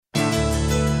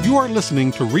You are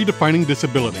listening to Redefining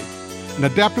Disability, an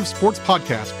adaptive sports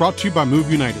podcast brought to you by Move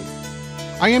United.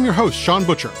 I am your host, Sean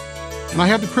Butcher, and I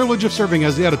have the privilege of serving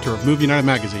as the editor of Move United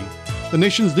Magazine, the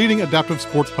nation's leading adaptive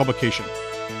sports publication.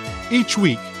 Each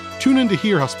week, tune in to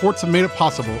hear how sports have made it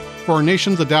possible for our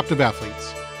nation's adaptive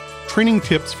athletes, training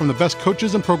tips from the best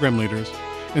coaches and program leaders,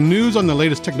 and news on the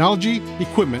latest technology,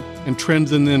 equipment, and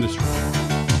trends in the industry.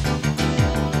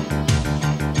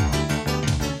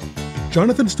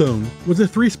 Jonathan Stone was a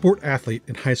three-sport athlete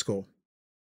in high school.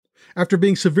 After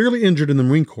being severely injured in the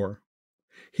Marine Corps,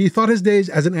 he thought his days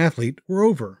as an athlete were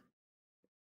over.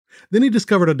 Then he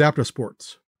discovered adaptive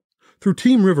sports through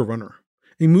Team River Runner,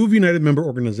 a Move United member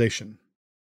organization.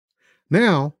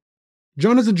 Now,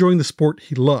 John is enjoying the sport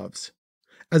he loves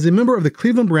as a member of the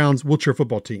Cleveland Browns wheelchair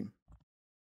football team.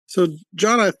 So,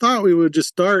 John, I thought we would just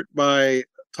start by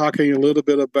talking a little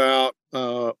bit about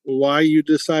why you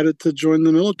decided to join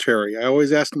the military. I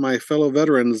always ask my fellow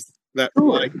veterans that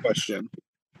question.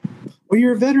 Well,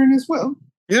 you're a veteran as well?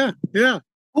 Yeah.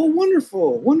 Oh,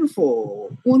 wonderful.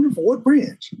 What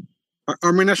branch?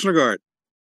 Army National Guard.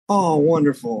 Oh,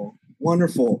 wonderful.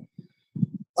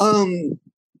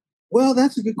 Well,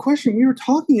 that's a good question. We were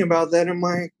talking about that in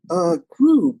my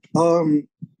group.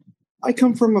 I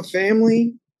come from a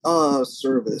family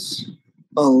service,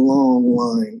 a long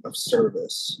line of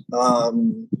service,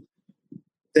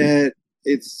 that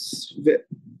it's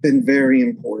been very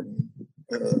important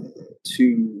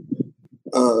to,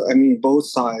 both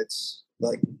sides,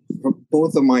 like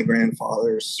both of my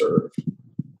grandfathers served.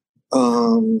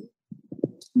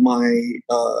 My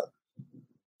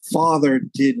father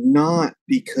did not,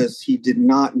 because he did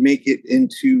not make it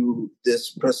into this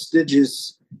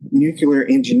prestigious nuclear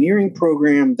engineering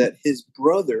program that his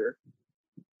brother,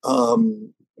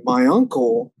 my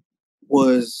uncle,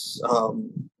 was.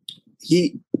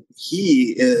 He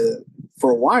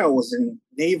for a while was in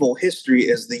naval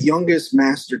history as the youngest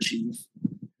master chief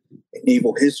in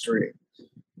naval history.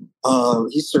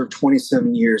 He served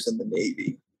 27 years in the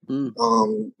Navy.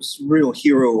 Was a real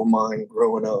hero of mine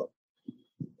growing up.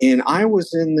 And I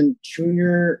was in the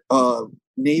junior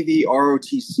Navy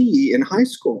ROTC in high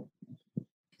school.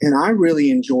 And I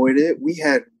really enjoyed it. We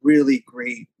had really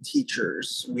great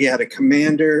teachers. We had a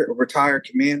retired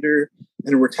commander,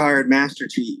 and a retired master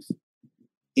chief.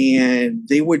 And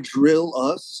they would drill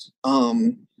us.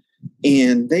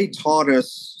 And they taught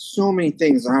us so many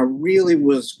things. I really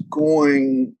was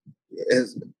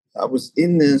I was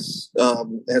in this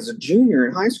as a junior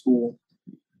in high school.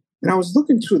 And I was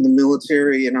looking to the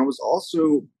military, and I was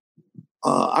also,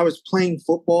 I was playing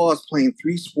football. I was playing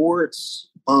three sports.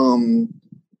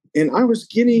 And I was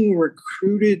getting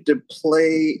recruited to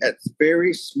play at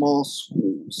very small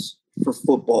schools for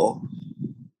football.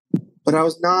 But I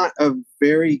was not a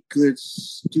very good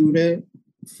student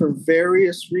for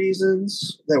various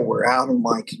reasons that were out of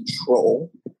my control.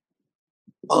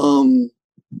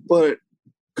 But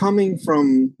coming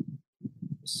from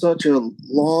such a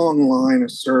long line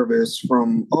of service,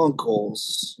 from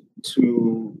uncles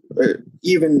to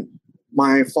even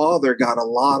my father, got a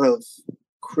lot of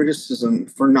criticism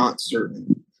for not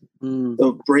serving,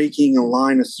 of breaking a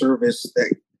line of service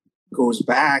that goes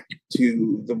back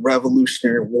to the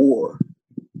Revolutionary War.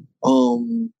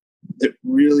 That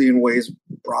really in ways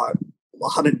brought a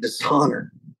lot of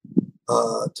dishonor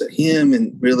to him,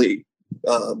 and really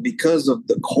because of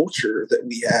the culture that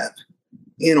we have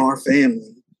in our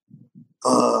family.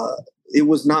 It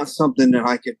was not something that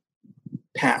I could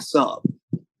pass up.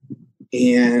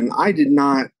 And I did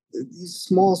not, these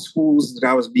small schools that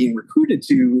I was being recruited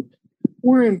to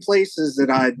were in places that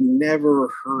I'd never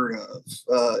heard of,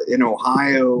 in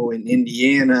Ohio and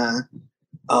Indiana.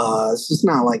 This is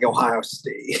not like Ohio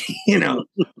State,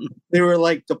 They were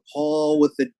like DePaul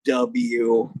with a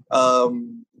W.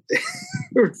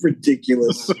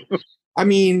 Ridiculous. I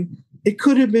mean, it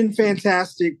could have been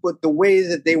fantastic, but the way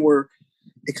that they were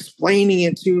explaining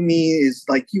it to me is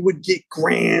like you would get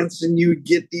grants and you would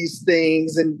get these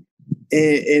things and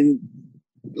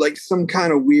like some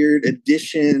kind of weird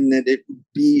addition that it would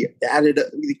be added.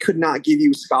 They could not give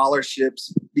you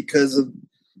scholarships because of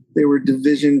they were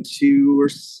Division II or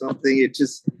something. It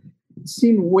just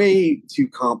seemed way too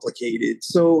complicated.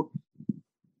 So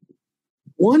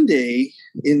one day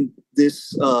in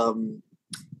this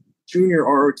junior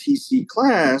ROTC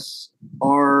class,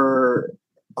 our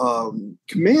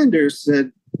commander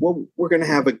said, well, we're going to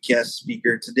have a guest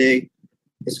speaker today.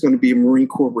 It's going to be a Marine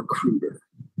Corps recruiter.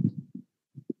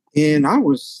 And I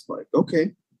was like,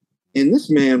 okay. And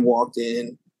this man walked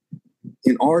in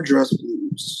our dress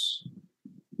blues.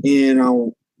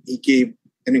 And he gave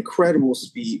an incredible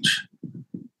speech.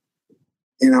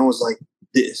 And I was like,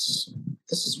 this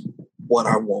this is what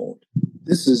I want.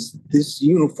 This is this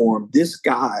uniform, this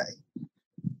guy.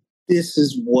 That's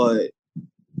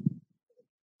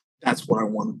what I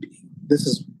want to be. This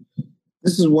is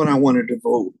what I want to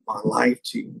devote my life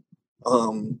to.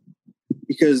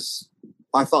 Because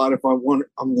I thought I'm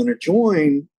going to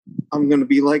join, I'm going to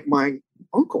be like my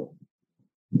uncle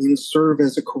and serve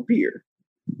as a career.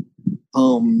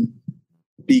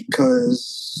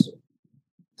 Because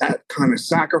that kind of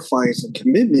sacrifice and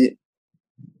commitment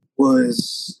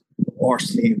was our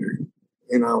standard.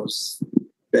 And I was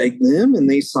begged them, and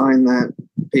they signed that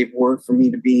paperwork for me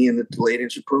to be in the delayed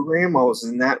entry program. I was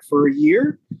in that for a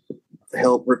year. I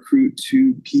helped recruit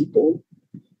 2 people.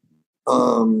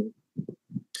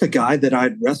 A guy that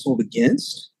I'd wrestled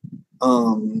against.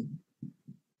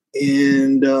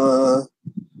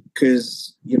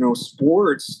 Because,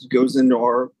 sports goes into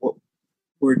what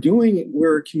we're doing.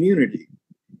 We're a community,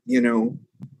 and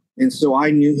so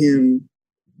I knew him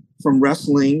from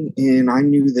wrestling, and I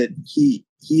knew that he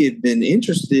had been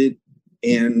interested,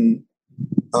 and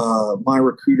my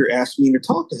recruiter asked me to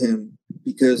talk to him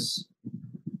because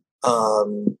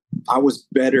I was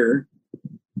better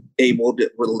able to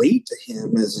relate to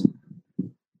him as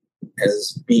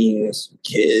being a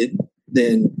kid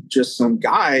than just some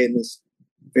guy in this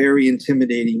very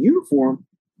intimidating uniform,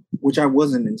 which I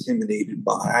wasn't intimidated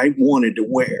by. I wanted to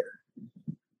wear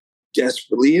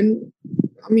desperately. And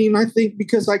I mean, I think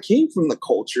because I came from the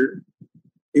culture,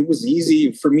 it was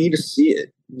easy for me to see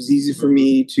it. It was easy for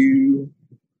me to,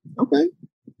 okay,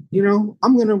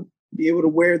 I'm going to be able to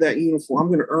wear that uniform. I'm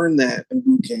going to earn that in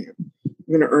boot camp. I'm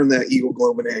going to earn that Eagle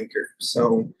Globe and Anchor.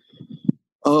 So,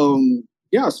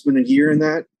 I spent a year in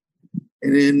that.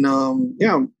 And then,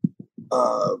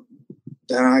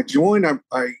 then I joined. I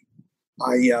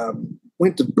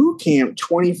went to boot camp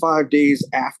 25 days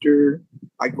after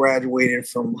I graduated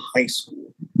from high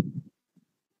school.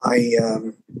 I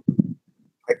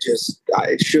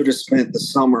should have spent the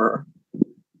summer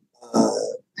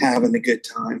having a good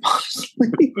time,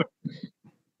 honestly.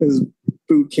 Because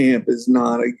boot camp is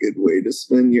not a good way to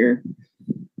spend your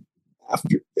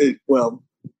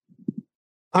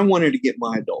I wanted to get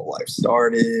my adult life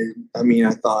started. I mean,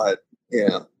 I thought,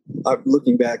 I'm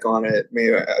looking back on it,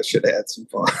 maybe I should have had some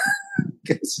fun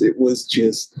because it was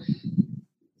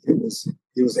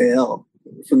hell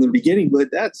from the beginning.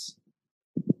 But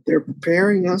they're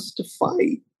preparing us to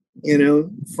fight,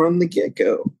 from the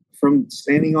get-go, from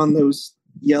standing on those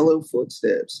yellow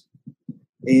footsteps,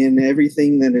 and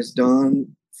everything that is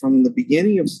done from the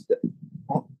beginning of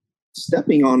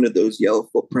stepping onto those yellow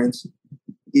footprints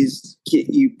is get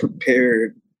you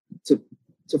prepared to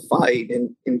fight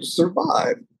and to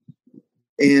survive.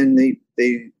 And it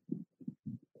did.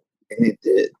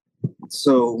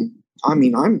 So, I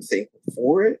mean, I'm thankful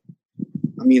for it.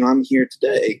 I mean, I'm here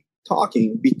today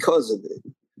talking because of it.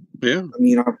 Yeah. I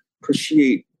mean, I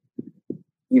appreciate,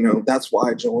 that's why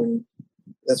I joined.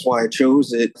 That's why I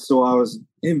chose it. So I was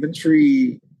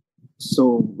infantry.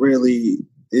 So really,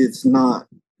 it's not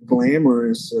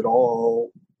glamorous at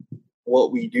all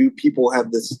what we do. People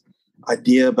have this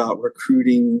idea about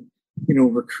recruiting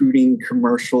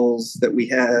commercials that we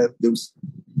have, these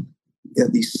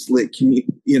slick,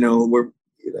 where,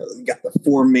 you got the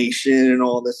formation and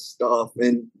all this stuff.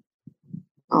 And,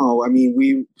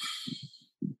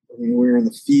 we're in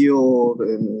the field,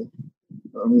 and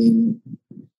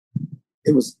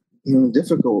it was,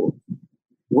 difficult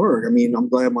work. I mean, I'm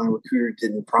glad my recruiter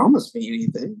didn't promise me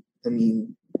anything. I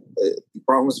mean, he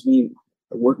promised me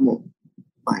I work my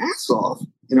ass off,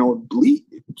 bleed,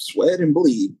 sweat and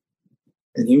bleed.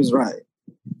 And he was right.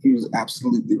 He was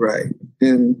absolutely right.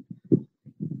 And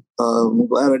I'm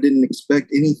glad I didn't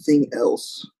expect anything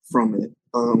else from it.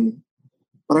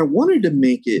 But I wanted to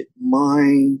make it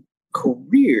my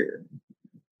career,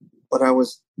 but I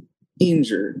was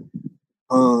injured.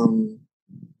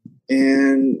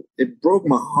 And it broke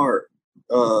my heart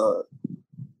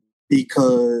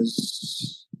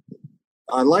because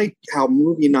I like how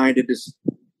Move United is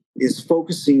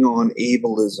focusing on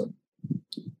ableism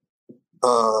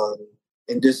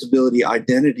and disability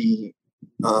identity.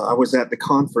 I was at the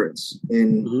conference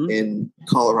in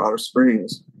Colorado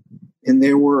Springs, and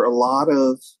there were a lot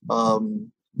of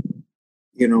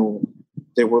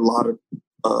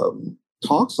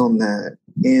talks on that,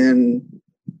 and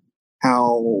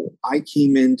how I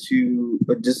came into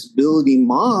a disability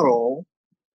model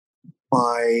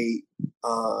by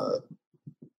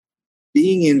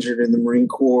being injured in the Marine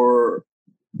Corps,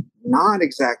 not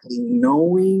exactly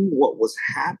knowing what was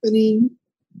happening.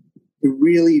 It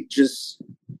really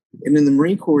and in the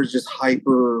Marine Corps is just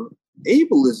hyper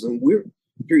ableism.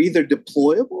 You're either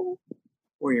deployable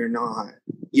or you're not.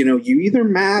 You either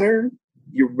matter,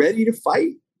 you're ready to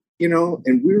fight,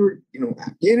 and we were,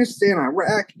 Afghanistan,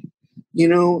 Iraq,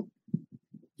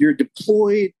 you're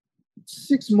deployed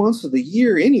 6 months of the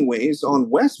year anyways on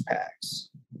Westpacks,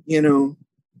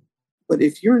 but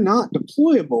if you're not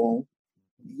deployable,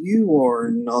 you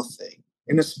are nothing.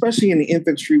 And especially in the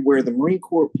infantry where the Marine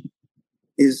Corps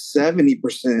is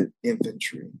 70%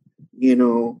 infantry,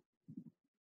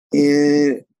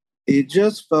 and it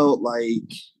just felt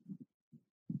like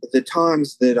the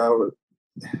times that I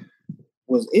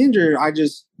was injured, I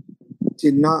just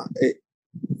did not, it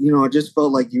just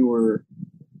felt like you were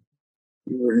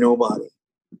nobody.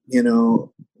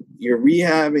 You're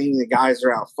rehabbing, the guys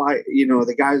are out fighting,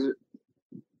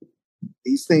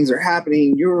 these things are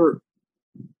happening, you're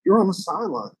on the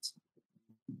sidelines.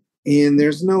 And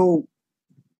there's no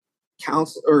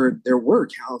counsel, or there were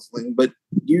counseling, but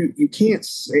you can't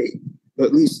say,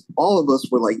 at least all of us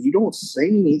were like, you don't say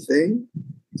anything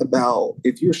about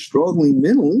if you're struggling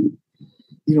mentally,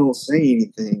 you don't say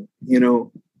anything,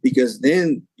 because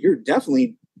then you're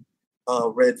definitely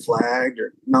red flagged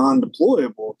or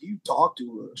non-deployable. If you talk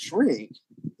to a shrink,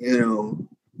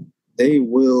 they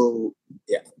will,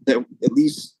 at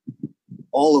least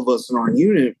all of us in our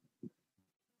unit,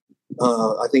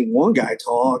 I think one guy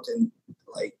talked and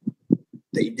like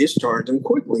they discharged him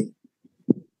quickly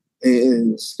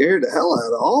and scared the hell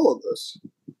out of all of us.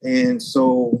 And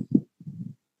so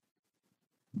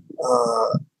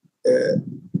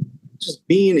just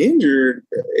being injured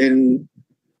and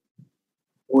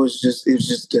it was just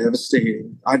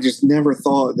devastating. I just never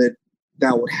thought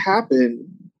that would happen.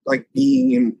 Like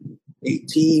being in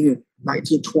 18,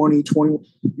 19, 20, 21,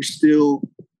 you still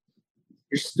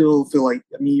feel like,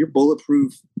 you're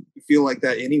bulletproof. You feel like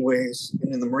that anyways.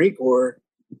 And in the Marine Corps,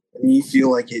 you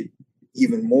feel like it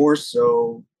even more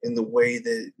so in the way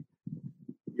that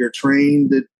you're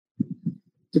trained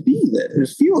to be that, to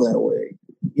feel that way,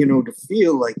 to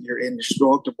feel like you're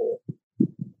indestructible.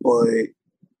 But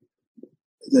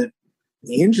the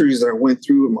injuries that I went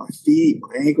through with my feet,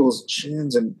 my ankles and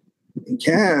shins and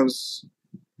calves,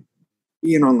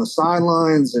 being on the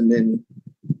sidelines, and then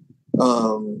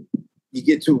you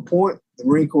get to a point, the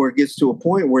Marine Corps gets to a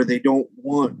point where they don't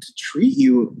want to treat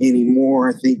you anymore.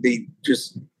 I think they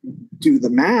just do the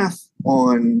math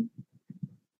on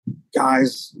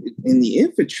guys in the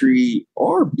infantry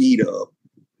are beat up.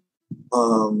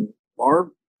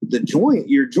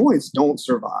 Your joints don't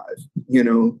survive,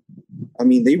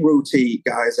 they rotate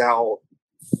guys out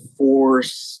for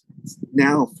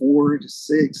now 4 to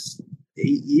 6,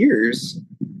 8 years,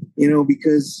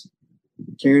 because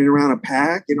carrying around a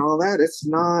pack and all that, it's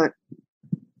not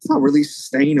really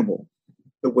sustainable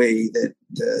the way that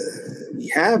we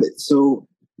have it. So,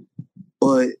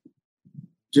 but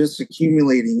just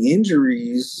accumulating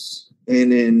injuries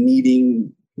and then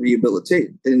needing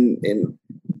rehabilitate and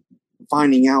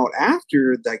finding out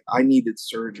after that I needed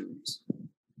surgeries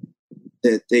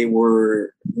that they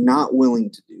were not willing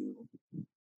to do,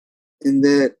 and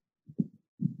that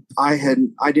I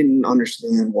didn't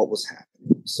understand what was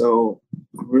happening. So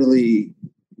really,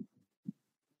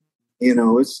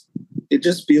 it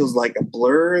just feels like a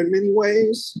blur in many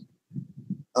ways,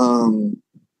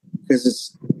 because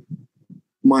it's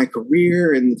my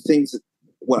career and the things that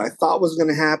what I thought was going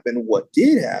to happen, what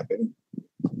did happen,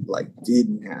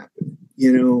 didn't happen,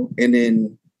 and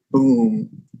then boom,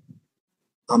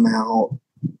 I'm out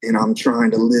and I'm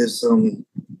trying to live some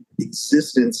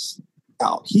existence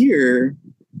out here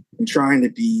and trying to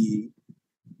be,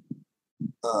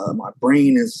 my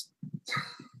brain is,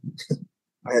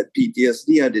 I had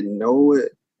PTSD. I didn't know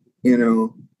it, and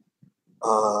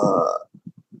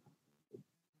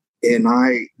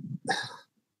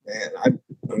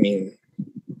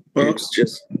it's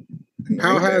just,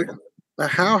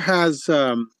 how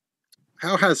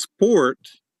has sport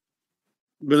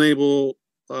been able,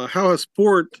 I'm trying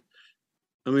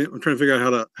to figure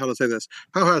out how to say this.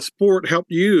 How has sport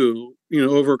helped you,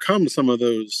 overcome some of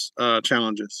those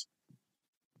challenges?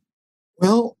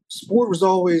 Well, sport was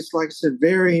always, like I said,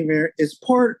 very, very, it's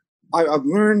part, I've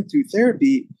learned through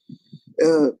therapy,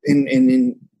 even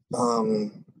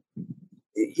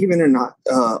in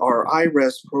our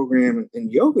IREST program in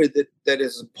yoga, that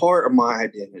is a part of my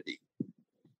identity.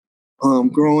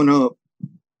 Growing up,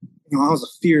 I was a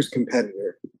fierce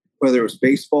competitor, whether it was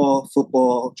baseball,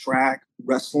 football, track,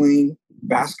 wrestling,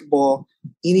 basketball,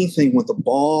 anything with a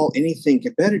ball, anything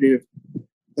competitive,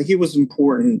 it was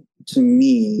important to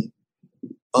me.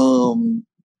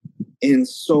 And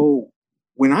so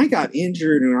when I got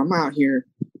injured and I'm out here,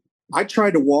 I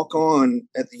tried to walk on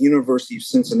at the University of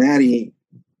Cincinnati,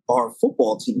 our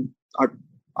football team.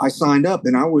 I signed up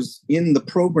and I was in the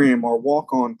program, our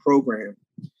walk-on program.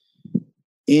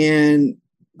 And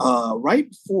right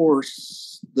before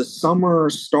the summer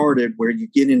started, where you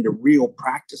get into real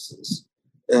practices,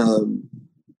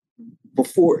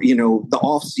 before, the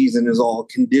off season is all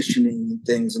conditioning and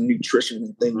things and nutrition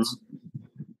and things.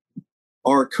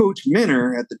 Our coach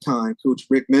Minner at the time, Coach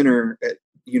Rick Minner at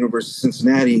University of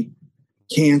Cincinnati,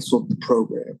 canceled the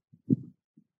program.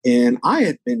 And I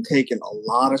had been taking a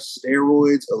lot of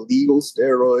steroids, illegal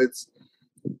steroids,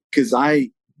 because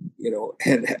I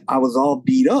was all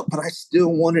beat up, but I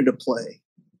still wanted to play.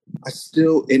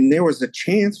 And there was a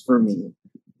chance for me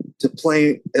to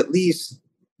play,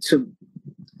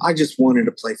 I just wanted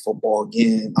to play football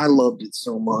again. I loved it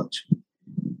so much.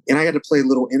 And I got to play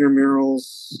little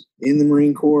intramurals in the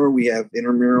Marine Corps. We have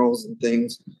intramurals and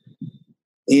things.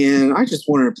 And I just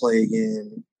wanted to play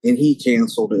again. And he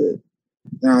canceled it.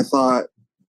 And I thought,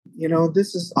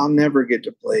 I'll never get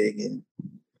to play again.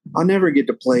 I'll never get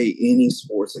to play any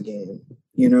sports again.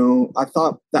 I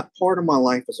thought that part of my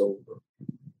life was over.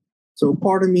 So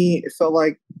part of me, it felt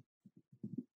like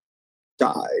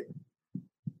died.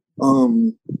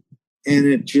 And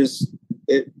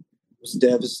it was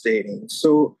devastating.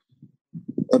 So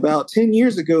about 10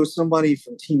 years ago, somebody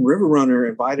from Team River Runner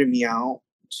invited me out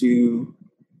to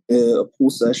a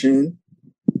pool session.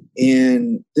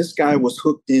 And this guy was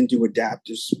hooked into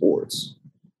adaptive sports.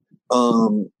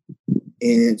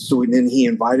 And so then he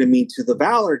invited me to the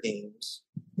Valor Games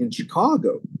in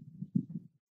Chicago.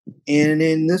 And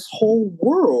in this whole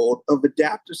world of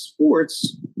adaptive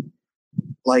sports,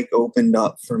 opened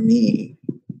up for me.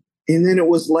 And then it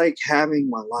was like having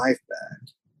my life back,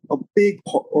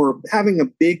 having a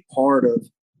big part of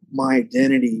my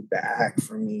identity back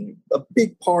for me, a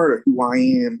big part of who I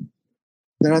am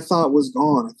that I thought was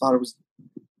gone. I thought it was,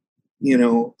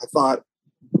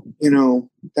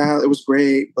 that it was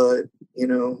great, but,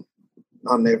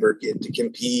 I'll never get to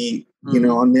compete.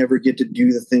 I'll never get to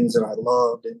do the things that I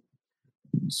loved. And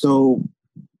so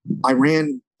I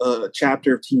ran a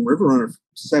chapter of Team River Runner for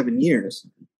 7 years.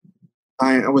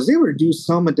 I was able to do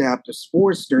some adaptive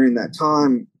sports during that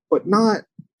time, but not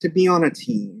to be on a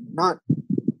team, not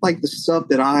like the stuff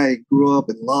that I grew up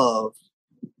and loved.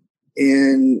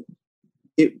 And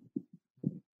it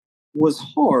was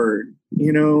hard,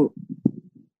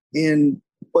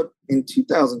 but in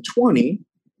 2020,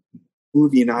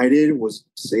 Move United was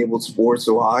Disabled Sports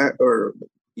Ohio or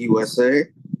USA.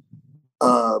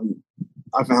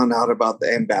 I found out about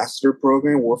the ambassador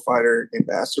program, Warfighter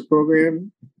Ambassador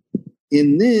Program.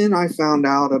 And then I found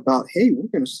out about, hey, we're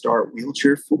going to start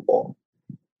wheelchair football.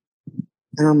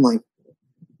 And I'm like,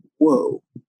 whoa,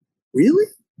 really?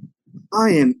 I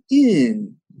am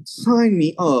in. Sign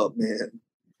me up, man.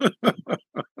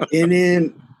 And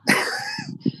then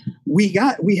we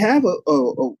have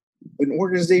an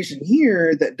organization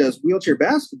here that does wheelchair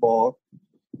basketball.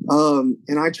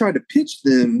 And I tried to pitch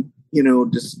them,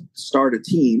 to start a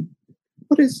team,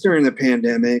 but it's during the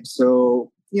pandemic. So,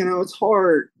 it's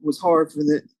hard. It was hard for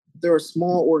they're a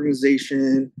small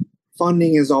organization.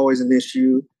 Funding is always an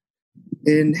issue,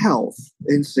 and health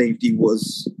and safety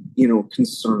was,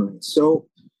 concerned. So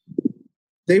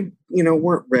they,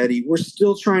 weren't ready. We're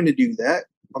still trying to do that.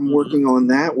 I'm working on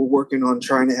that. We're working on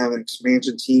trying to have an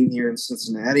expansion team here in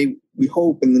Cincinnati. We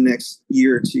hope in the next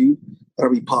year or two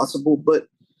that'll be possible. But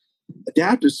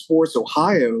Adaptive Sports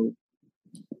Ohio,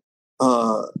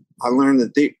 I learned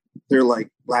that they're like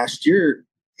last year,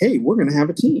 hey, we're going to have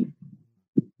a team.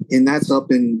 And that's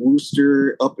up in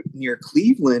Worcester, up near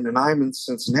Cleveland. And I'm in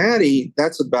Cincinnati.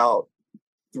 That's about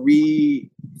 3-4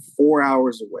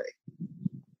 hours away.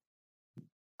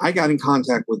 I got in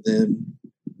contact with them.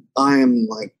 I am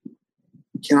like,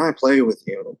 can I play with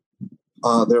you?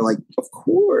 They're like, of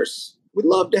course, we'd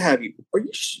love to have you. Are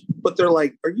you? But they're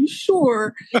like, are you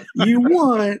sure you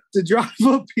want to drive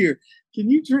up here? Can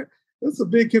you? That's a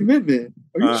big commitment.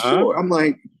 Are you sure? I'm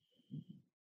like,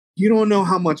 you don't know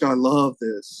how much I love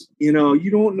this. You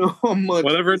don't know how much.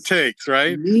 Whatever it takes,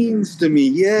 right? It means to me.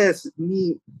 Yes, it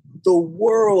means the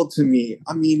world to me.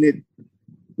 I mean,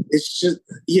 it's just,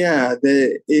 yeah,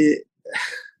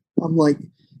 I'm like,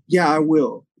 yeah, I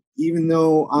will. Even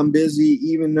though I'm busy,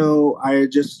 even though I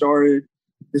had just started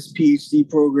this PhD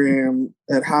program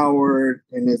at Howard,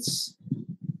 and it's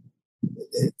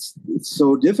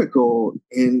so difficult,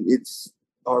 and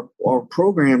our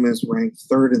program is ranked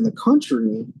 3rd in the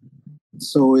country,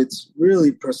 so it's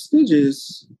really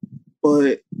prestigious.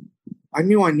 But I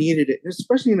knew I needed it,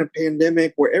 especially in a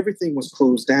pandemic where everything was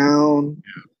closed down.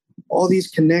 All these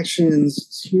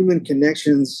connections, human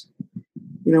connections,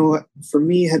 for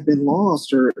me had been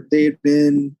lost, or they had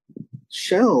been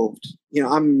shelved. I'm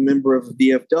a member of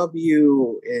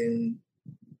VFW, and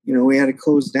we had to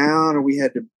close down, or we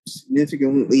had to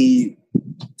significantly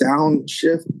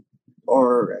downshift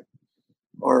our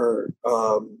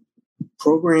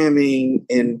programming,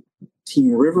 and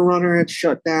Team River Runner had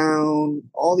shut down.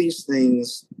 All these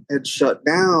things had shut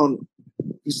down,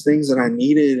 these things that I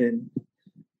needed,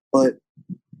 but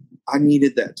I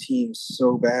needed that team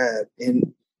so bad,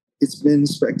 and it's been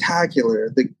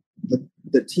spectacular.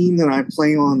 The team that I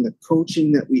play on, the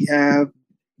coaching that we have,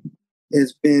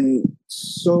 has been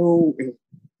so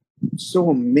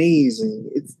amazing.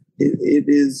 It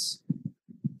is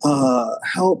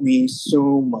helped me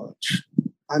so much.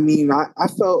 I mean, I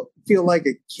feel like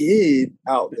a kid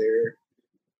out there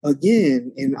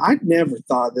again, and I never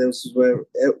thought this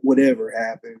would ever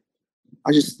happen.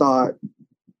 I just thought,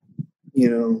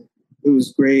 it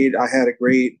was great. I had a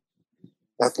great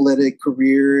athletic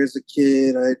career as a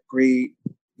kid. I had great,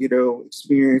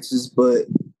 experiences, but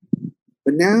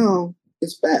now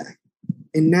it's back.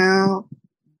 And now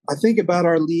I think about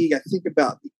our league. I think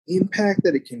about the impact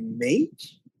that it can make.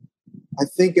 I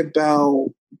think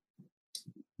about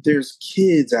there's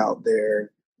kids out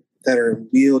there that are in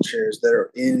wheelchairs, that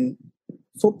are in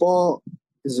football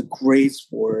is a great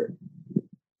sport,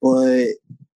 but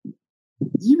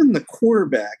even the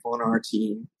quarterback on our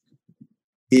team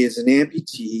is an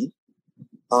amputee.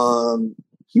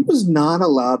 He was not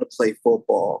allowed to play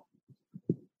football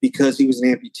because he was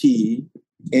an amputee.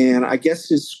 And I guess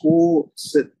his school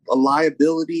said a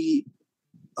liability,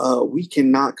 we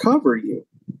cannot cover you.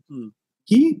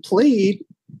 He played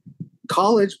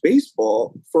college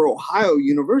baseball for Ohio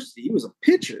University. He was a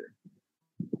pitcher.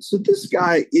 So this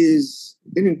guy is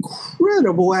an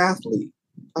incredible athlete.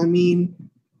 I mean,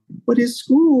 but his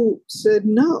school said,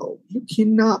 no, you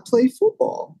cannot play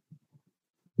football.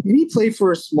 And he played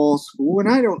for a small school,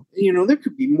 and I don't, there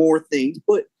could be more things,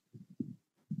 but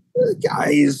the guy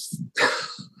is,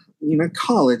 a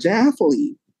college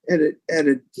athlete at a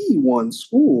D1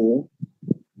 school,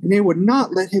 and they would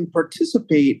not let him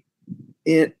participate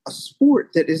in a sport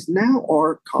that is now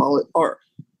our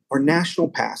national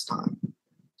pastime.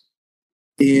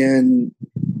 And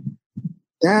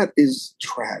that is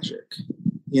tragic,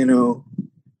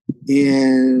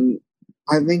 and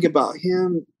I think about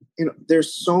him.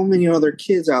 There's so many other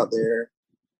kids out there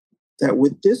that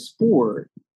with this sport,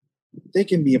 they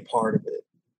can be a part of it.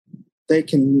 They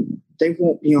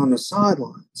won't be on the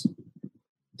sidelines.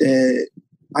 That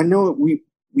I know we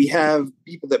have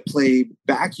people that play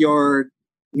backyard,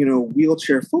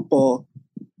 wheelchair football,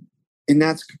 and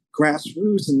that's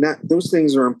grassroots, and those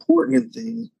things are important and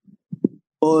things.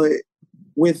 But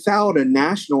without a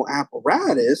national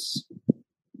apparatus,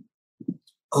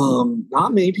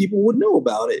 not many people would know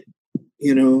about it,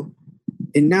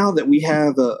 And now that we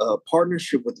have a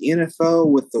partnership with the NFL,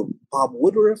 with the Bob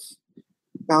Woodruff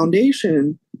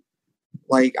Foundation,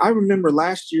 like I remember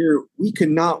last year, we could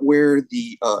not wear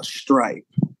the stripe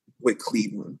with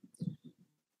Cleveland.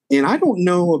 And I don't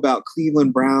know about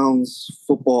Cleveland Browns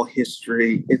football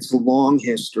history. It's a long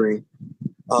history.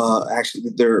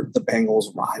 Actually, they're the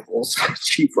Bengals rivals,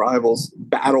 chief rivals,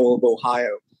 Battle of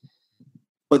Ohio.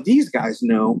 But these guys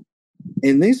know,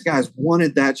 and these guys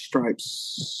wanted that stripe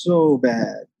so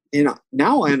bad. And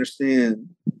now I understand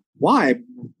why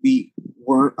we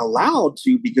weren't allowed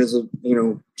to because of,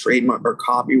 trademark or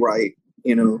copyright,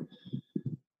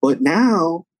 But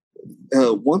now,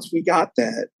 once we got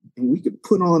that and we could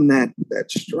put on that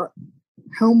stripe,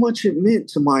 how much it meant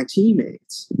to my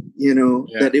teammates,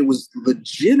 that it was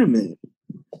legitimate,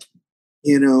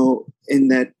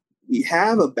 and that we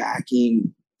have a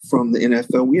backing from the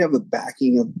NFL. We have a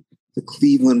backing of the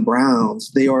Cleveland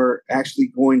Browns. They are actually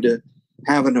going to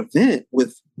have an event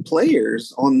with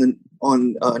players on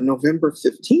November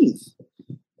 15th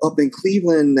up in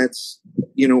Cleveland. That's,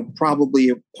 probably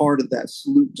a part of that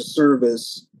salute to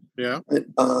service. Yeah.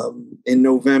 In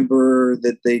November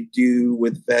that they do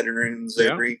with veterans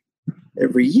every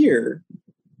year.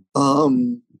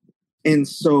 And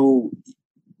so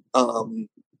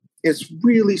it's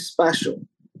really special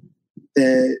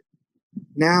that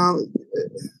now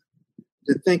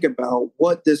to think about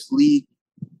what this league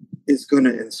is going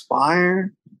to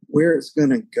inspire, where it's going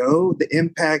to go, the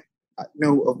impact,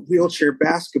 of wheelchair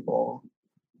basketball.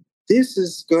 This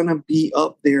is going to be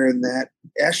up there in that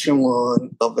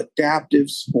echelon of adaptive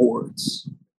sports.